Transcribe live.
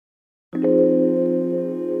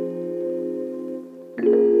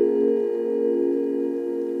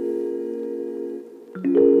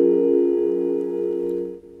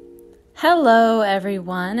Hello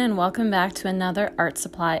everyone, and welcome back to another art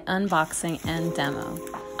supply unboxing and demo.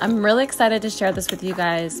 I'm really excited to share this with you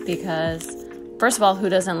guys because, first of all, who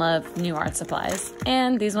doesn't love new art supplies?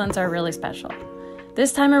 And these ones are really special.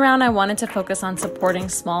 This time around, I wanted to focus on supporting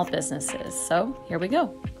small businesses, so here we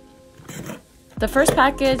go. The first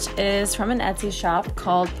package is from an Etsy shop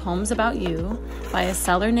called PoemsAboutYou by a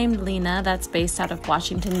seller named Lena that's based out of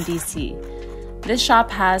Washington, D.C. This shop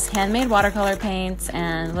has handmade watercolor paints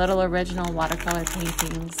and little original watercolor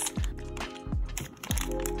paintings.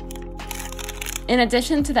 In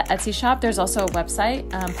addition to the Etsy shop, there's also a website,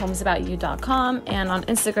 PoemsAboutYou.com, and on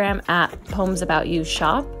Instagram at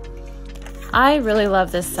PoemsAboutYouShop. I really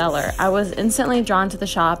love this seller. I was instantly drawn to the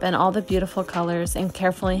shop and all the beautiful colors and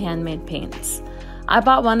carefully handmade paints. I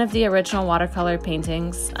bought one of the original watercolor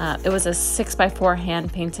paintings. It was a 6x4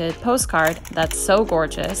 hand-painted postcard that's so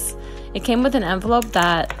gorgeous. It came with an envelope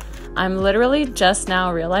that I'm literally just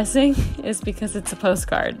now realizing is because it's a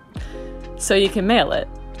postcard. So you can mail it,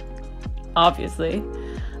 obviously.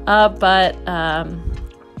 But I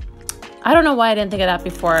don't know why I didn't think of that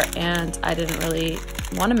before, and I didn't really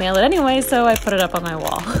want to mail it anyway, so I put it up on my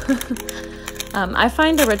wall. I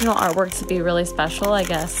find original artwork to be really special, I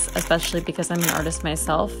guess, especially because I'm an artist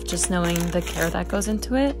myself, just knowing the care that goes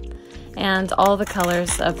into it. And all the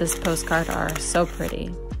colors of this postcard are so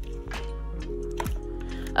pretty.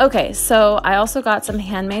 Okay, so I also got some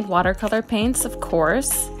handmade watercolor paints, of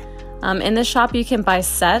course. In this shop, you can buy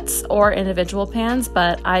sets or individual pans,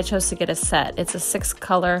 but I chose to get a set. It's a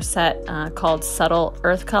 6-color set called Subtle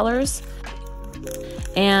Earth Colors.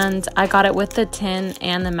 And I got it with the tin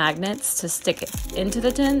and the magnets to stick it into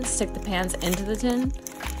the tin, stick the pans into the tin.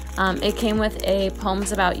 It came with a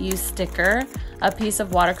Poems About You sticker, a piece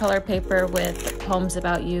of watercolor paper with Poems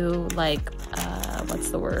About You, like,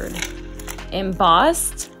 what's the word?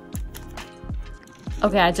 Embossed.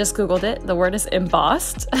 Okay, I just Googled it. The word is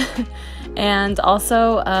embossed. And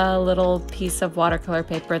also a little piece of watercolor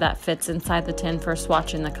paper that fits inside the tin for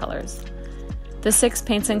swatching the colors. The 6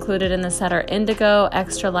 paints included in the set are indigo,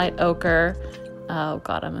 extra light ochre, oh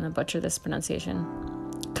god, I'm gonna butcher this pronunciation,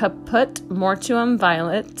 caput mortuum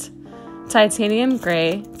violet, titanium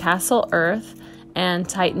gray, castle earth, and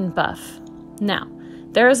titan buff. Now,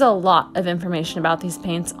 there is a lot of information about these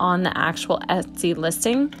paints on the actual Etsy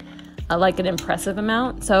listing, like an impressive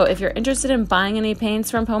amount. So if you're interested in buying any paints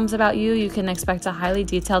from Poems About You, you can expect a highly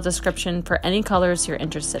detailed description for any colors you're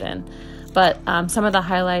interested in. But some of the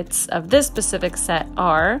highlights of this specific set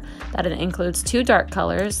are that it includes 2 dark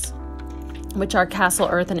colors, which are Castle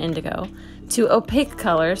Earth and Indigo, 2 opaque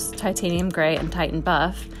colors, Titanium Gray and Titan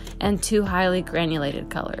Buff, and 2 highly granulated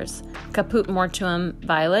colors, Caput Mortuum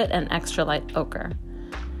Violet and Extra Light Ochre.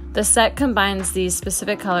 The set combines these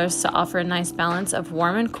specific colors to offer a nice balance of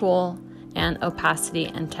warm and cool and opacity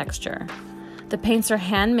and texture. The paints are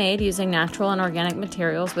handmade using natural and organic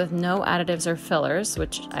materials with no additives or fillers,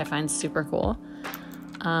 which I find super cool.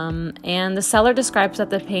 And the seller describes that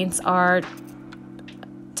the paints are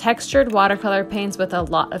textured watercolor paints with a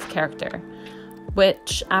lot of character,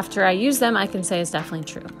 which after I use them, I can say is definitely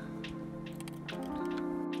true.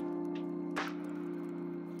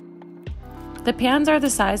 The pans are the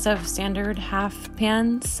size of standard half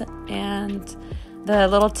pans, and the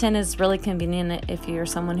little tin is really convenient if you're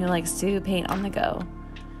someone who likes to paint on the go.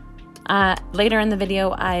 Later in the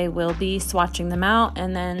video, I will be swatching them out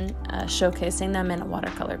and then showcasing them in a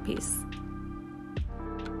watercolor piece.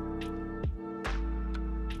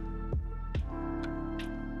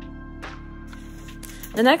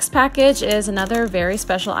 The next package is another very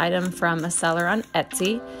special item from a seller on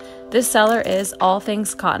Etsy. This seller is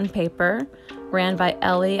AllThingsCottonPaper, ran by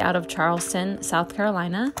Ellie out of Charleston, South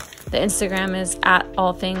Carolina. The Instagram is at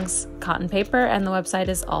AllThingsCottonPaper, and the website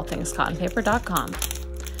is AllThingsCottonPaper.com.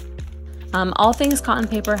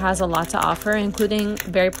 AllThingsCottonPaper has a lot to offer, including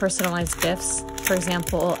very personalized gifts. For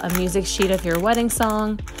example, a music sheet of your wedding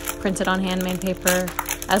song, printed on handmade paper,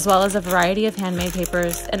 as well as a variety of handmade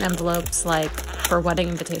papers and envelopes, like for wedding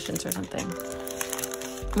invitations or something.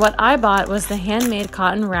 What I bought was the handmade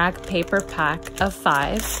cotton rag paper pack of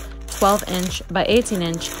 5 12-inch by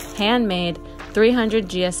 18-inch handmade 300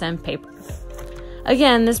 GSM paper.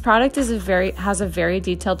 Again, this product has a very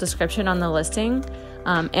detailed description on the listing,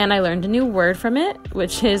 and I learned a new word from it,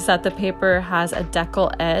 which is that the paper has a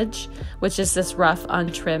decal edge, which is this rough,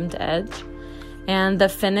 untrimmed edge. And the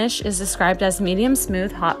finish is described as medium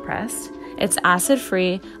smooth hot pressed. It's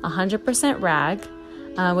acid-free, 100% rag,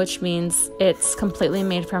 which means it's completely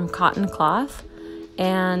made from cotton cloth,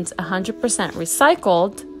 and 100%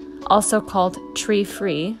 recycled, also called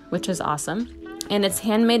tree-free, which is awesome. And it's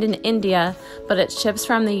handmade in India, but it ships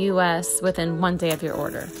from the US within 1 day of your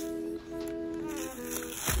order.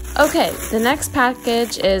 Okay, the next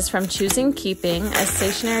package is from Choosing Keeping, a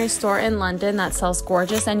stationery store in London that sells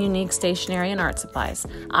gorgeous and unique stationery and art supplies.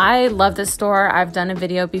 I love this store. I've done a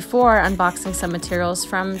video before unboxing some materials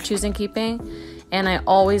from Choosing Keeping, and I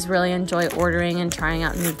always really enjoy ordering and trying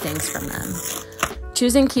out new things from them.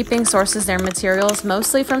 Choosing Keeping sources their materials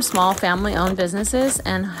mostly from small family-owned businesses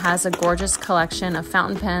and has a gorgeous collection of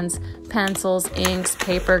fountain pens, pencils, inks,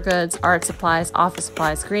 paper goods, art supplies, office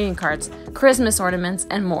supplies, greeting cards, Christmas ornaments,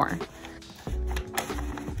 and more.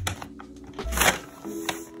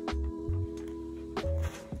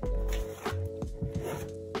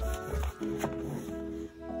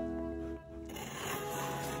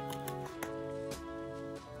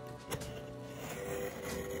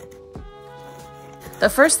 The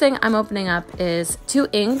first thing I'm opening up is 2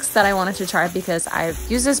 inks that I wanted to try because I've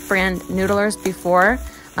used this brand Noodlers before,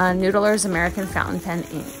 Noodlers American Fountain Pen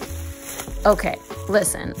Ink. Okay,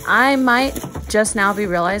 listen, I might just now be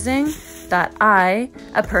realizing that I,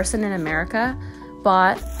 a person in America,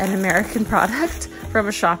 bought an American product from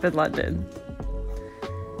a shop in London,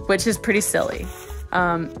 which is pretty silly.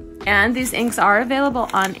 And these inks are available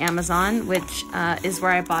on Amazon, which is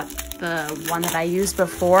where I bought the one that I used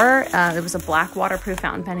before. It was a black waterproof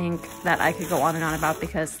fountain pen ink that I could go on and on about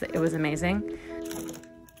because it was amazing.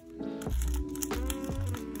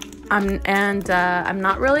 I'm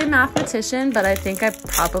not really a mathematician, but I think I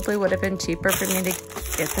probably would have been cheaper for me to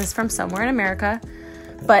get this from somewhere in America.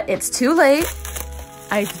 But it's too late.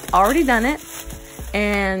 I've already done it.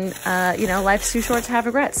 And, you know, life's too short to have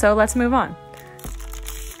regrets. So let's move on.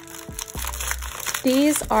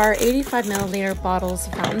 These are 85 milliliter bottles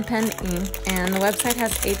of fountain pen ink, and the website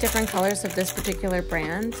has 8 different colors of this particular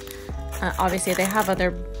brand. Obviously, they have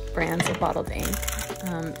other brands of bottled ink.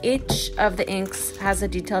 Each of the inks has a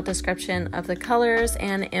detailed description of the colors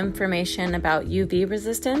and information about UV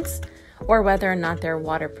resistance or whether or not they're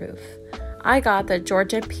waterproof. I got the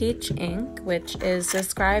Georgia Peach ink, which is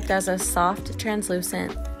described as a soft,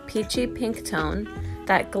 translucent, peachy pink tone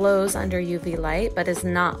that glows under UV light but is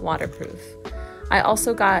not waterproof. I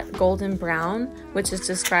also got Golden Brown, which is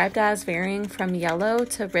described as varying from yellow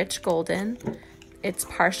to rich golden. It's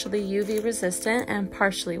partially UV resistant and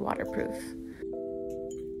partially waterproof.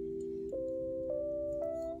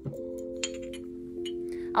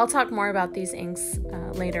 I'll talk more about these inks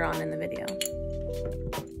later on in the video.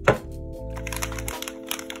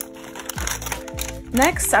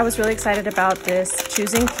 Next, I was really excited about this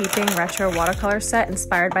Choosing Keeping retro watercolor set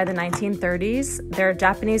inspired by the 1930s. They're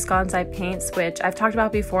Japanese Gansai paints, which I've talked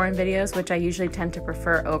about before in videos, which I usually tend to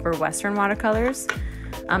prefer over Western watercolors.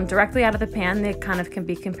 Directly out of the pan, they kind of can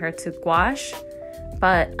be compared to gouache,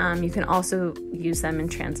 but you can also use them in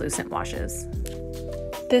translucent washes.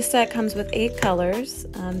 This set comes with 8 colors.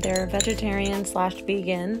 They're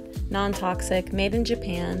vegetarian/vegan, non-toxic, made in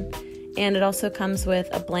Japan. And it also comes with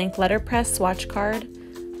a blank letterpress swatch card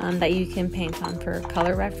that you can paint on for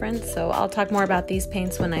color reference. So I'll talk more about these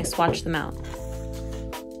paints when I swatch them out.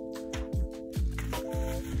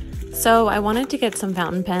 So I wanted to get some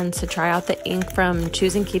fountain pens to try out the ink from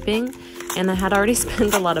Choosing Keeping, and I had already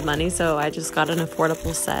spent a lot of money, so I just got an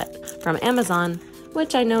affordable set from Amazon,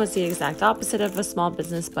 which I know is the exact opposite of a small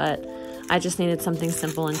business, but I just needed something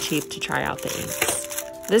simple and cheap to try out the inks.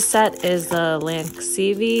 This set is the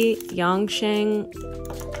Lancivy Yongsheng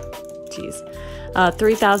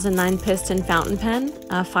 3009 piston fountain pen,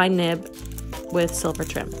 a fine nib with silver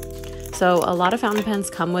trim. So a lot of fountain pens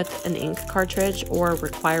come with an ink cartridge or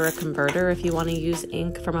require a converter if you want to use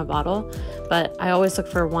ink from a bottle, but I always look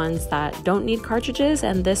for ones that don't need cartridges,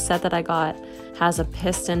 and this set that I got has a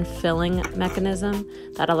piston filling mechanism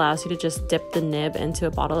that allows you to just dip the nib into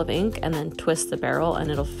a bottle of ink and then twist the barrel and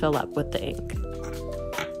it'll fill up with the ink.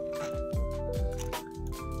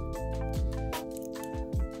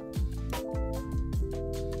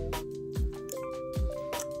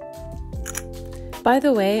 By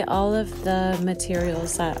the way, all of the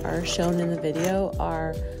materials that are shown in the video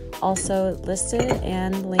are also listed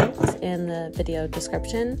and linked in the video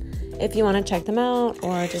description if you want to check them out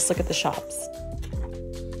or just look at the shops.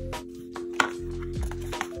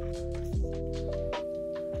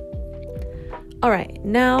 Alright,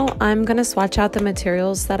 now I'm going to swatch out the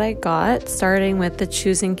materials that I got, starting with the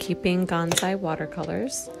Choosing Keeping Gansai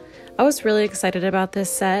watercolors. I was really excited about this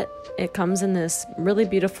set. It comes in this really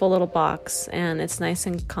beautiful little box and it's nice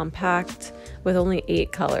and compact with only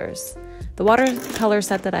 8 colors. The watercolor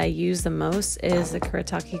set that I use the most is the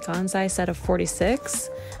Kuretake Gansai set of 46.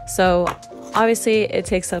 So obviously it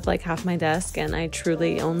takes up like half my desk and I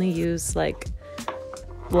truly only use like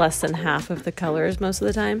less than half of the colors most of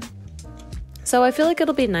the time. So I feel like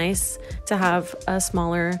it'll be nice to have a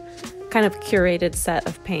smaller kind of curated set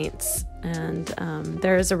of paints, and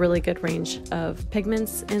there is a really good range of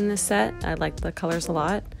pigments in this set. I like the colors a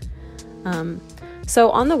lot.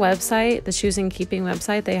 So on the website, the Choosing Keeping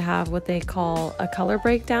website, they have what they call a color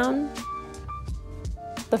breakdown.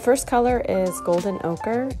 The first color is golden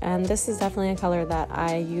ochre, and this is definitely a color that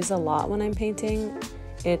I use a lot when I'm painting.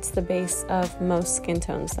 It's the base of most skin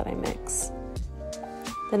tones that I mix.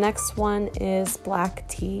 The next one is black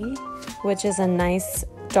tea, which is a nice,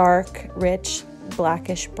 dark, rich,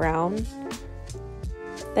 blackish brown.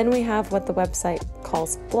 Then we have what the website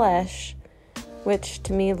calls blush, which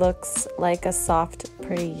to me looks like a soft,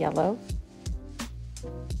 pretty yellow.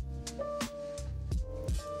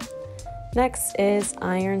 Next is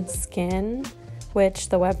iron skin, which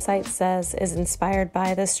the website says is inspired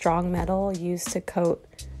by the strong metal used to coat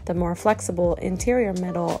the more flexible interior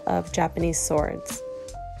metal of Japanese swords.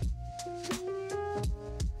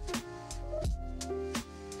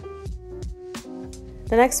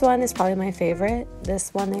 The next one is probably my favorite.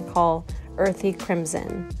 This one they call earthy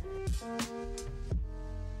crimson.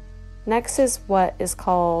 Next is what is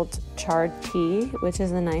called charred tea, which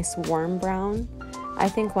is a nice warm brown. I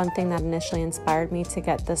think one thing that initially inspired me to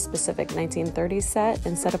get this specific 1930s set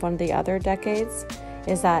instead of one of the other decades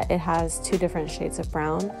is that it has two different shades of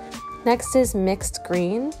brown. Next is mixed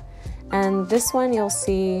green, and this one you'll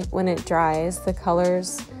see when it dries, the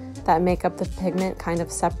colors that make up the pigment kind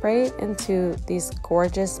of separate into these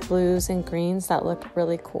gorgeous blues and greens that look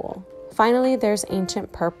really cool. Finally, there's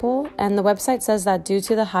ancient purple, and the website says that due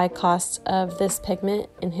to the high cost of this pigment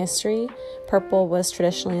in history, purple was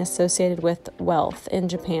traditionally associated with wealth in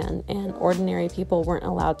Japan, and ordinary people weren't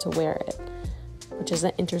allowed to wear it, which is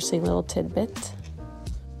an interesting little tidbit.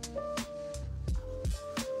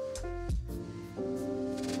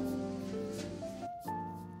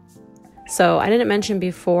 So I didn't mention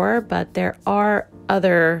before, but there are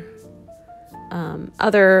other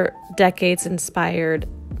decades inspired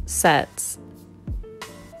sets.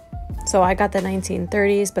 So I got the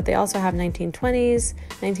 1930s, but they also have 1920s,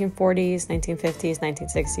 1940s, 1950s,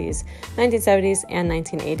 1960s, 1970s, and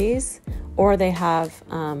 1980s. Or they have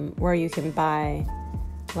where you can buy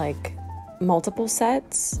like multiple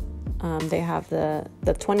sets. They have the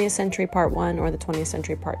 20th century part 1 or the 20th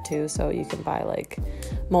century part 2, so you can buy like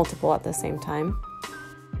multiple at the same time.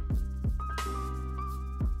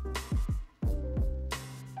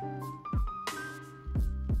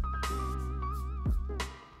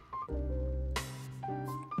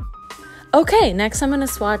 Okay, next I'm going to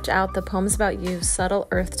swatch out the Poems About You Subtle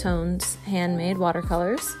Earth Tones handmade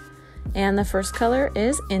watercolors. And the first color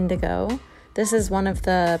is indigo. This is one of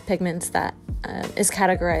the pigments that is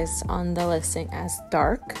categorized on the listing as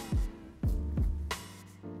dark.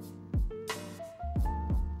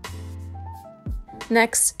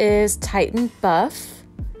 Next is Titan Buff,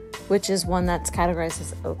 which is one that's categorized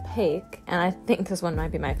as opaque, and I think this one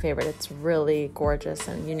might be my favorite. It's really gorgeous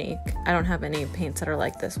and unique. I don't have any paints that are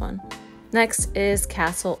like this one. Next is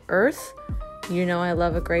Castle Earth. You know I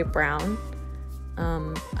love a great brown.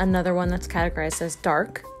 Another one that's categorized as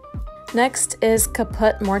dark. Next is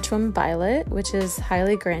Caput Mortuum Violet, which is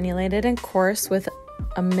highly granulated and coarse with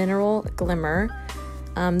a mineral glimmer.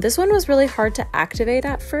 This one was really hard to activate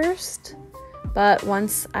at first, but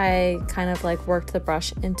once I kind of like worked the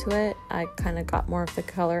brush into it, I kind of got more of the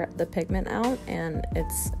color, the pigment out, and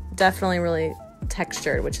it's definitely really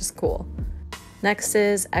textured, which is cool. Next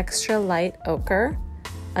is Extra Light Ochre,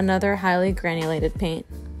 another highly granulated paint.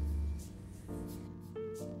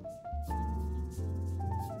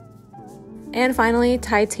 And finally,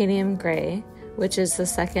 Titanium Gray, which is the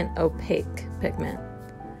second opaque pigment.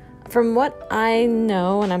 From what I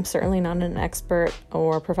know, and I'm certainly not an expert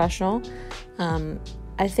or professional,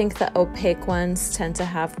 I think the opaque ones tend to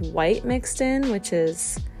have white mixed in, which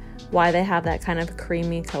is why they have that kind of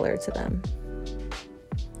creamy color to them.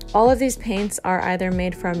 All of these paints are either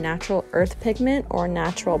made from natural earth pigment or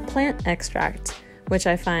natural plant extract, which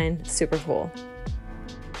I find super cool.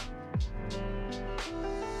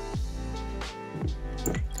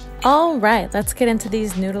 All right, let's get into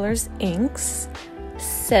these Noodler's inks.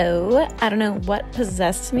 So, I don't know what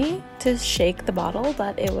possessed me to shake the bottle,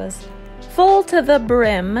 but it was full to the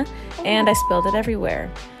brim and I spilled it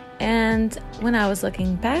everywhere. And when I was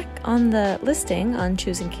looking back on the listing on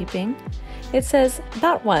Choosing Keeping, it says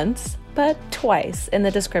not once, but twice in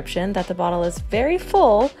the description that the bottle is very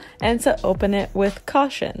full and to open it with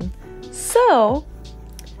caution. So,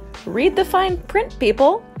 read the fine print,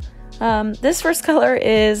 people. This first color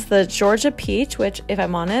is the Georgia Peach, which, if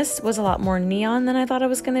I'm honest, was a lot more neon than I thought it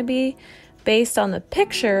was going to be based on the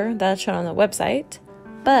picture that's shown on the website.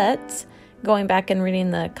 But going back and reading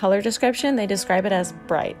the color description, they describe it as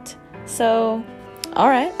bright. So, all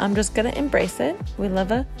right, I'm just gonna embrace it. We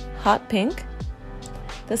love a hot pink.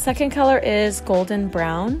 The second color is golden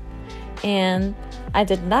brown, and I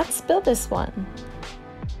did not spill this one.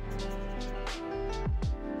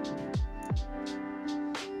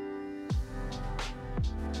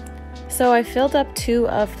 So I filled up 2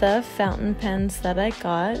 of the fountain pens that I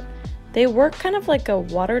got. They work kind of like a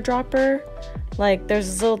water dropper. Like there's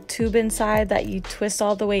this little tube inside that you twist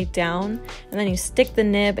all the way down, and then you stick the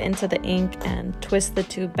nib into the ink and twist the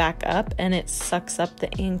tube back up, and it sucks up the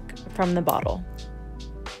ink from the bottle.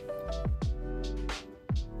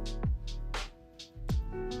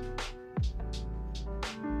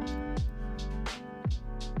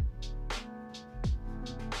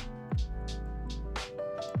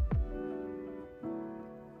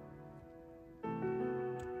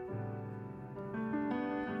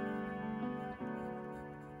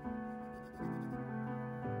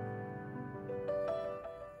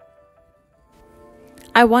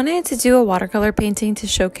 I wanted to do a watercolor painting to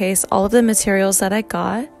showcase all of the materials that I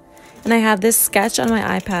got, and I have this sketch on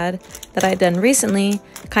my iPad that I done recently,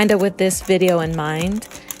 kind of with this video in mind.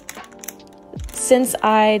 Since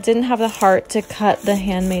I didn't have the heart to cut the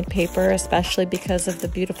handmade paper, especially because of the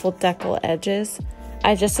beautiful decal edges,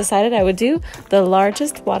 I just decided I would do the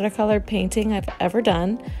largest watercolor painting I've ever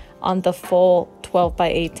done on the full 12 by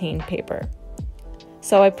 18 paper.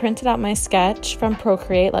 So I printed out my sketch from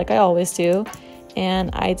Procreate like I always do, and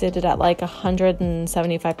I did it at like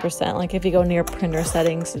 175%. Like if you go near printer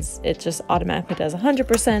settings, it just automatically does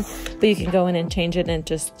 100%, but you can go in and change it, and it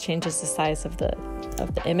just changes the size of the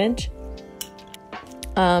image.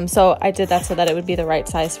 So I did that so that it would be the right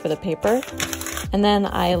size for the paper. And then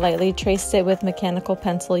I lightly traced it with mechanical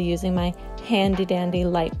pencil using my handy dandy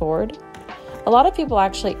light board. A lot of people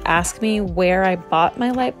actually ask me where I bought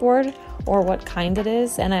my light board or what kind it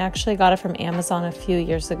is, and I actually got it from Amazon a few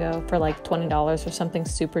years ago for like $20 or something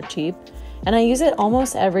super cheap, and I use it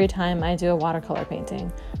almost every time I do a watercolor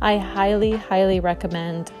painting. I highly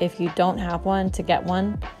recommend, if you don't have one, to get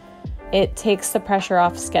one. It takes the pressure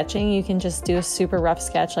off sketching. You can just do a super rough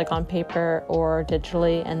sketch like on paper or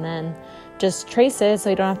digitally, and then just trace it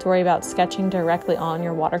so you don't have to worry about sketching directly on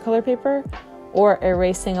your watercolor paper or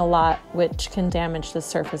erasing a lot, which can damage the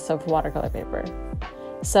surface of watercolor paper.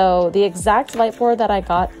 So the exact light board that I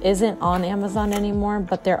got isn't on Amazon anymore,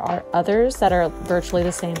 but there are others that are virtually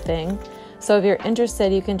the same thing. So if you're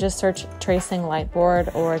interested, you can just search tracing light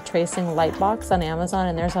board or tracing light box on Amazon,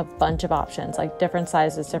 and there's a bunch of options, like different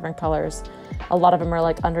sizes, different colors. A lot of them are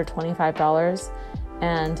like under $25,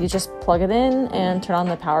 and you just plug it in and turn on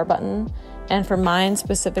the power button. And for mine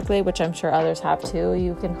specifically, which I'm sure others have too,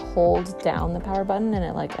 you can hold down the power button and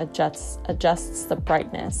it like adjusts the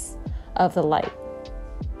brightness of the light.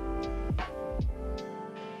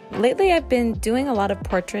 Lately, I've been doing a lot of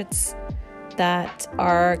portraits that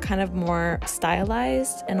are kind of more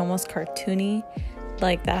stylized and almost cartoony,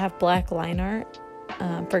 like that have black line art.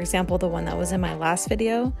 For example, the one that was in my last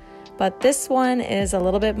video. But this one is a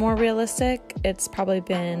little bit more realistic. It's probably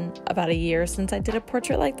been about a year since I did a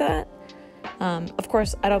portrait like that. Of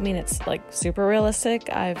course, I don't mean it's like super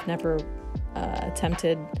realistic. I've never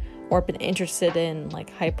attempted or been interested in like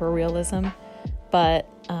hyper realism. But,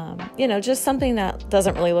 you know, just something that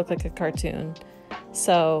doesn't really look like a cartoon.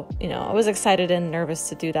 So, you know, I was excited and nervous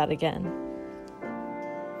to do that again.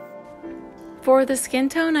 For the skin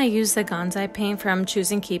tone, I used the Gonzai paint from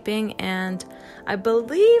Choosing Keeping, and I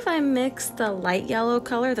believe I mixed the light yellow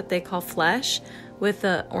color that they call Flesh with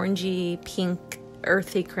the orangey pink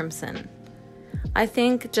earthy crimson. I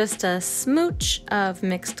think just a smooch of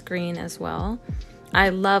mixed green as well. I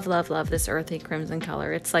love this earthy crimson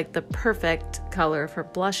color. It's like the perfect color for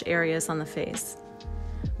blush areas on the face.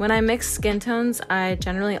 When I mix skin tones, I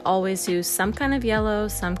generally always use some kind of yellow,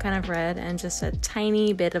 some kind of red, and just a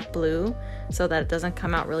tiny bit of blue so that it doesn't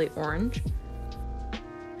come out really orange.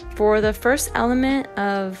 For the first element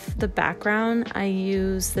of the background, I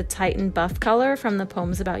use the Titan Buff color from the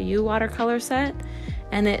PoemsAboutYou watercolor set,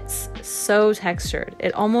 and it's so textured.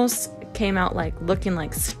 It almost came out like looking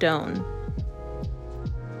like stone.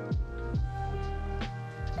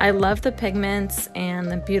 I love the pigments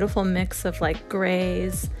and the beautiful mix of like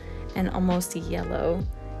grays and almost yellow.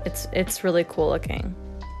 It's really cool looking.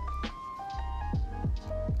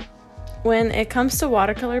 When it comes to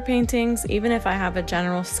watercolor paintings, even if I have a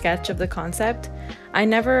general sketch of the concept, I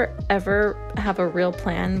never ever have a real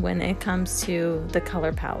plan when it comes to the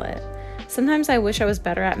color palette. Sometimes I wish I was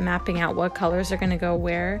better at mapping out what colors are going to go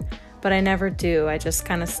where, but I never do. I just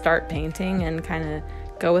kind of start painting and kind of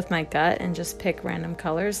go with my gut and just pick random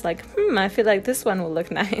colors like, I feel like this one will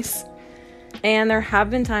look nice. And there have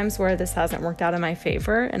been times where this hasn't worked out in my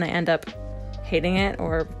favor and I end up hating it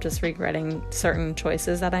or just regretting certain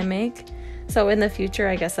choices that I make. So in the future,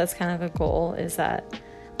 I guess that's kind of a goal, is that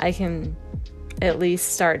I can at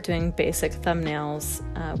least start doing basic thumbnails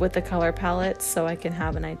with the color palettes, so I can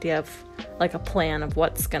have an idea of like a plan of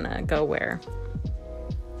what's gonna go where.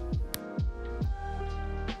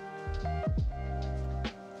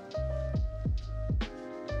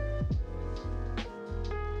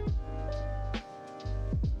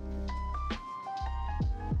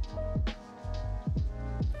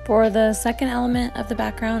 For the second element of the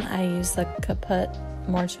background, I used the Caput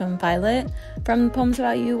Mortuum Violet from the Poems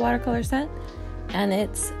About You watercolor set, and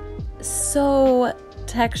it's so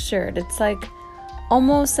textured. It's like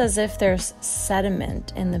almost as if there's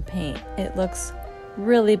sediment in the paint. It looks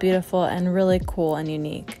really beautiful and really cool and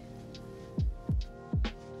unique.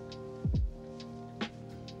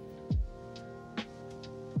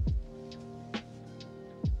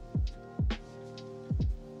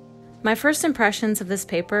 My first impressions of this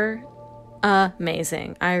paper,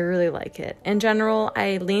 amazing. I really like it. In general,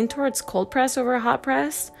 I lean towards cold press over hot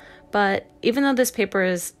press, but even though this paper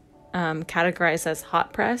is categorized as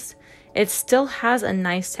hot press, it still has a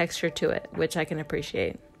nice texture to it, which I can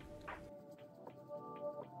appreciate.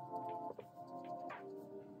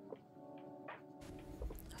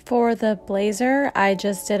 For the blazer, I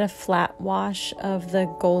just did a flat wash of the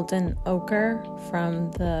golden ochre from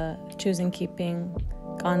the Choose and Keeping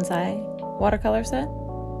Gonzai watercolor set.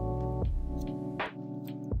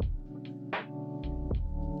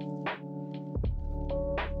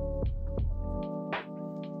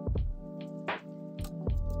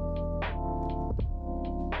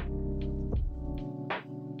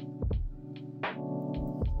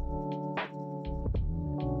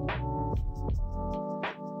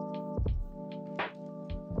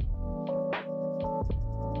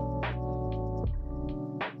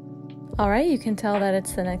 Alright, you can tell that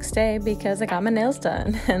it's the next day because I got my nails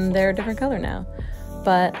done and they're a different color now.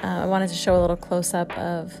 But I wanted to show a little close-up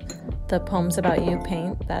of the Poems About You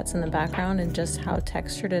paint that's in the background and just how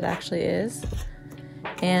textured it actually is.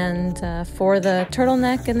 And for the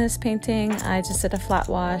turtleneck in this painting, I just did a flat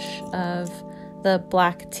wash of the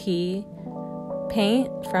black tea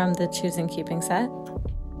paint from the Choose and Keeping set.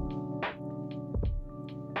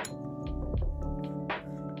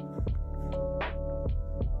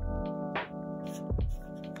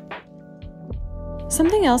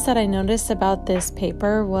 Something else that I noticed about this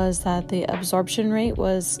paper was that the absorption rate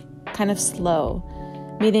was kind of slow,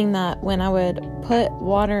 meaning that when I would put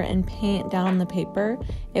water and paint down the paper,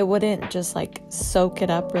 it wouldn't just like soak it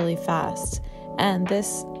up really fast. And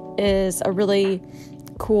this is a really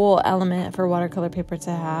cool element for watercolor paper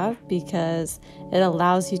to have because it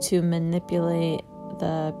allows you to manipulate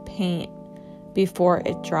the paint before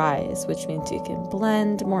it dries, which means you can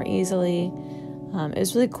blend more easily. It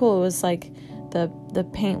was really cool. It was like the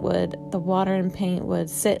water and paint would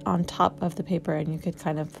sit on top of the paper and you could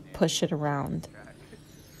kind of push it around.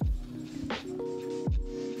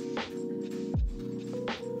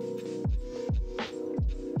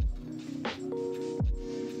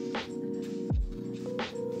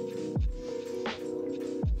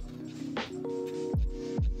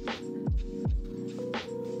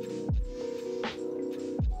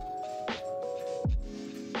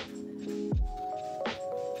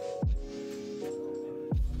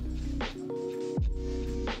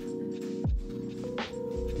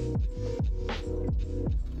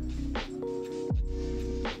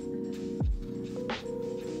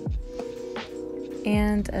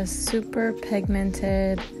 And a super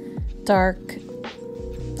pigmented, dark,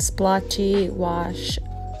 splotchy wash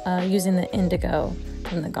using the indigo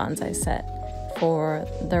from the Gonzai set for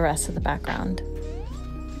the rest of the background.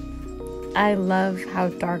 I love how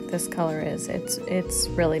dark this color is. It's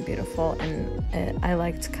really beautiful, and I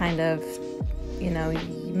liked kind of,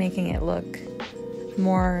 making it look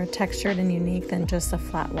more textured and unique than just a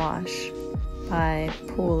flat wash by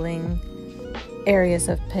pooling areas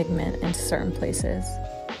of pigment into certain places.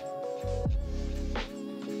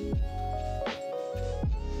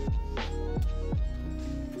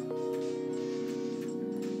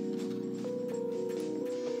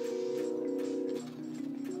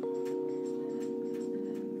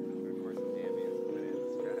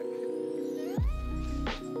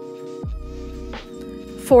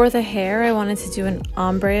 For the hair, I wanted to do an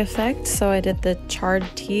ombre effect, so I did the charred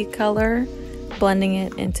tea color, blending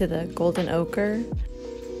it into the golden ochre.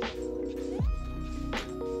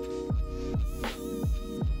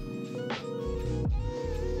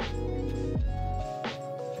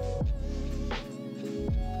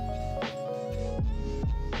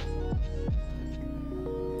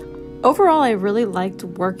 Overall, I really liked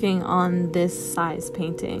working on this size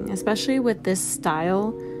painting, especially with this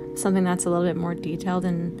style, something that's a little bit more detailed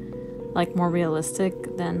and like more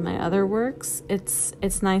realistic than my other works.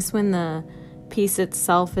 It's nice when the piece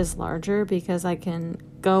itself is larger because I can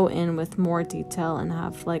go in with more detail and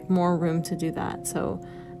have like more room to do that. So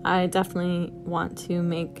I definitely want to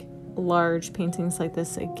make large paintings like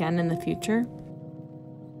this again in the future.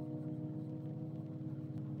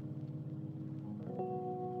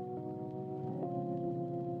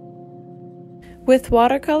 With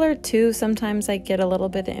watercolor too, sometimes I get a little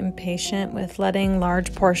bit impatient with letting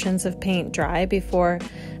large portions of paint dry before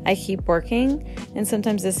I keep working, and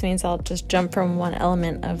sometimes this means I'll just jump from one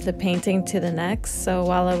element of the painting to the next. So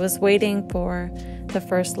while I was waiting for the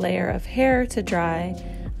first layer of hair to dry,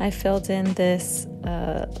 I filled in this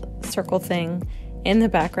circle thing in the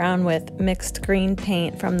background with mixed green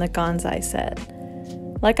paint from the Gonzai set.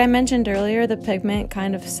 Like I mentioned earlier, the pigment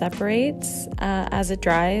kind of separates as it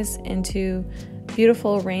dries into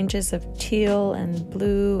beautiful ranges of teal and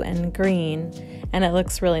blue and green, and it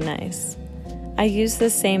looks really nice. I used the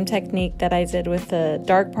same technique that I did with the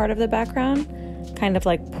dark part of the background, kind of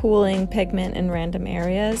like pooling pigment in random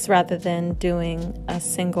areas rather than doing a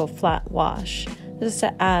single flat wash, just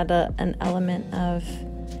to add an element of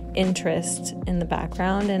interest in the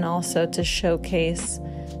background and also to showcase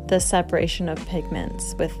the separation of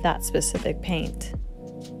pigments with that specific paint.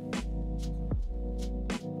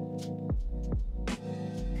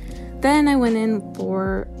 Then I went in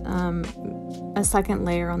for a second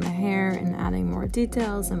layer on the hair and adding more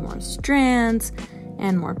details and more strands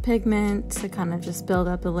and more pigment to kind of just build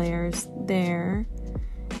up the layers there.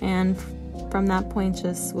 And from that point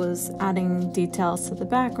just was adding details to the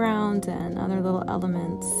background and other little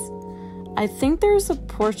elements. I think there's a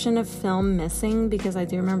portion of film missing because I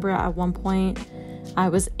do remember at one point I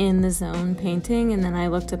was in the zone painting and then I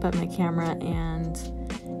looked up at my camera and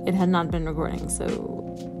it had not been recording, so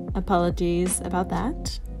apologies about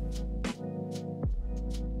that.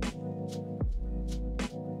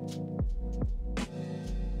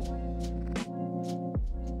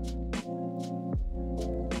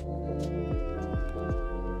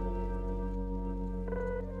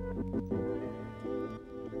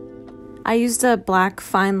 I used a black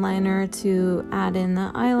fine liner to add in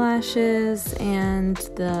the eyelashes and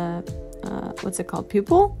the, what's it called,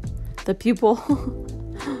 pupil? The pupil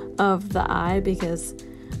of the eye, because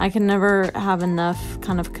I can never have enough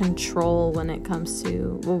kind of control when it comes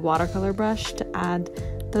to a watercolor brush to add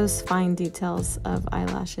those fine details of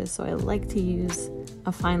eyelashes. So I like to use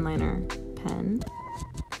a fine liner pen.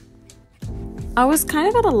 I was kind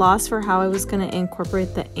of at a loss for how I was going to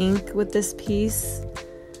incorporate the ink with this piece.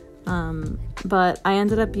 But I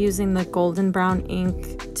ended up using the golden brown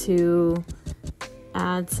ink to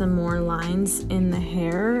add some more lines in the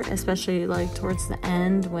hair, especially like towards the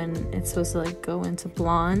end when it's supposed to like go into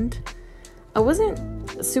blonde. I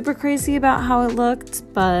wasn't super crazy about how it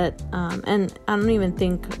looked, but and I don't even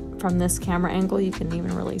think from this camera angle you can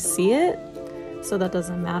even really see it, so that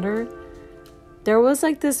doesn't matter. There was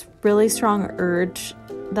like this really strong urge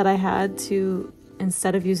that I had to,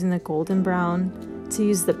 instead of using the golden brown, to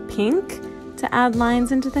use the pink to add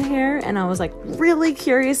lines into the hair, and I was like really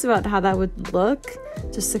curious about how that would look,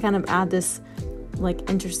 just to kind of add this like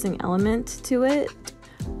interesting element to it.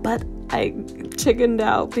 But I chickened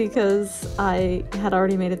out because I had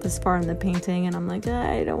already made it this far in the painting and I'm like,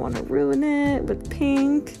 I don't want to ruin it with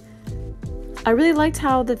pink. I really liked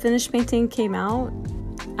how the finished painting came out.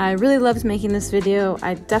 I really loved making this video.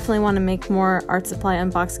 I definitely want to make more art supply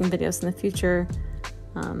unboxing videos in the future.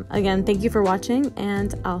 Again, thank you for watching,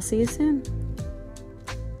 and I'll see you soon.